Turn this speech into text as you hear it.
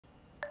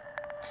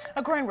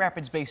A Grand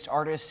Rapids-based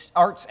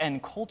arts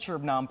and culture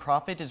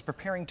nonprofit is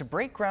preparing to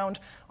break ground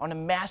on a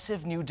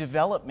massive new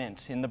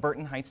development in the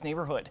Burton Heights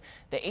neighborhood.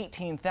 The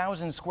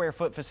 18,000 square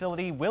foot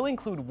facility will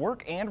include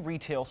work and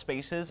retail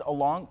spaces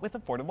along with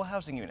affordable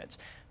housing units.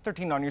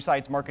 13 on Your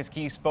Side's Marcus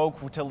Key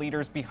spoke to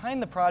leaders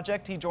behind the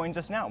project. He joins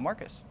us now.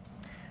 Marcus.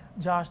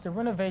 Josh, the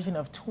renovation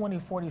of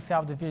 2040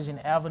 South Division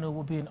Avenue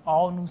will be an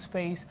all-new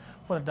space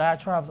for the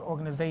Diatribe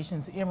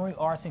organization's Emory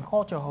Arts and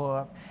Culture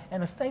Hub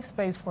and a safe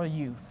space for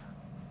youth.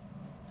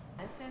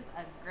 This is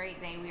a great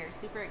day. We are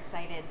super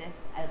excited. This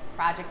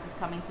project is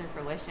coming to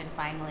fruition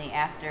finally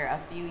after a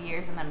few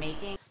years in the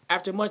making.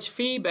 After much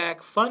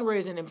feedback,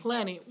 fundraising, and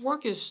planning,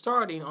 work is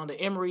starting on the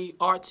Emory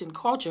Arts and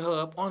Culture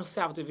Hub on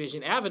South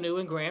Division Avenue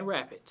in Grand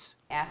Rapids.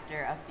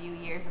 After a few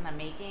years in the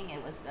making,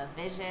 it was a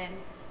vision.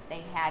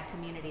 They had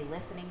community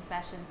listening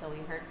sessions, so we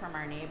heard from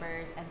our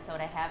neighbors, and so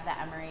to have the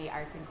Emory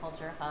Arts and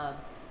Culture Hub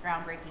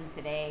groundbreaking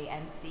today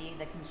and see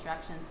the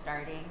construction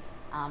starting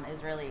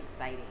is really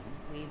exciting.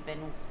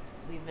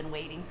 We've been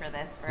waiting for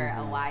this for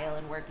a while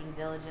and working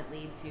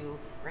diligently to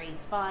raise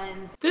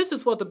funds. This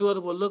is what the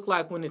building will look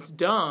like when it's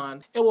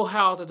done. It will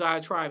house the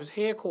Diatribe's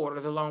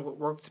headquarters along with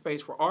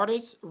workspace for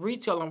artists,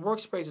 retail and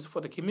workspaces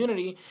for the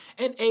community,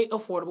 and 8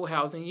 affordable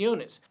housing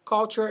units.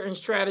 Culture and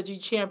strategy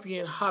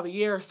champion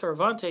Javier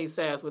Cervantes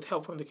says with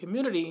help from the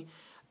community,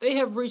 they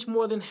have reached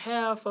more than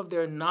half of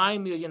their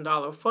 $9 million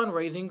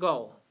fundraising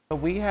goal.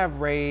 We have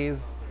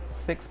raised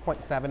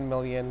 $6.7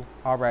 million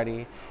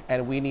already,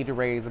 and we need to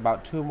raise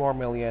about $2 more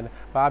million.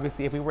 But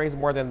obviously, if we raise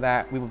more than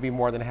that, we would be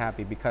more than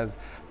happy, because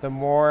the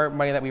more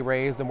money that we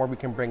raise, the more we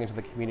can bring into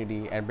the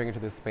community and bring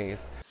into this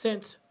space.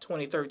 Since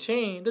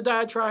 2013, the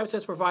Diatribe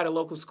has provided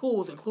local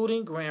schools,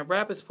 including Grand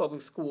Rapids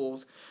Public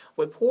Schools,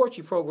 with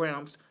poetry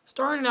programs,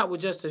 starting out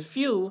with just a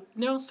few,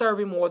 now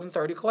serving more than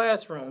 30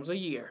 classrooms a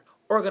year.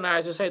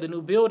 Organizers say the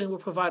new building will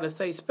provide a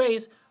safe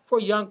space for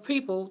young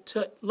people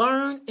to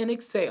learn and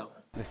excel.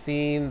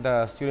 Seeing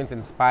the students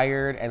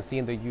inspired and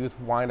seeing the youth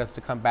want us to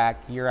come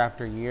back year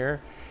after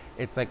year,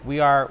 it's like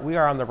we are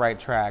on the right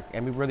track,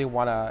 and we really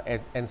want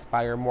to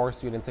inspire more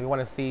students, and we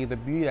want to see the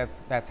beauty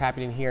that's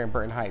happening here in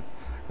Burton Heights.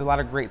 There's a lot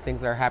of great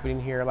things that are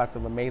happening here, lots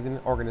of amazing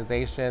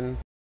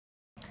organizations.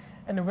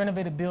 And the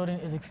renovated building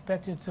is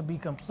expected to be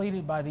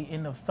completed by the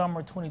end of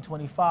summer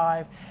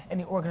 2025,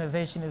 and the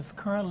organization is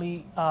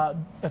currently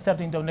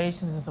accepting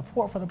donations and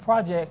support for the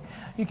project.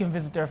 You can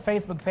visit their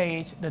Facebook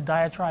page, the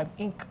Diatribe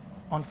Inc.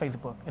 on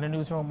Facebook. In the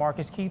newsroom,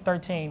 Marcus Key,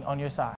 13 on Your Side.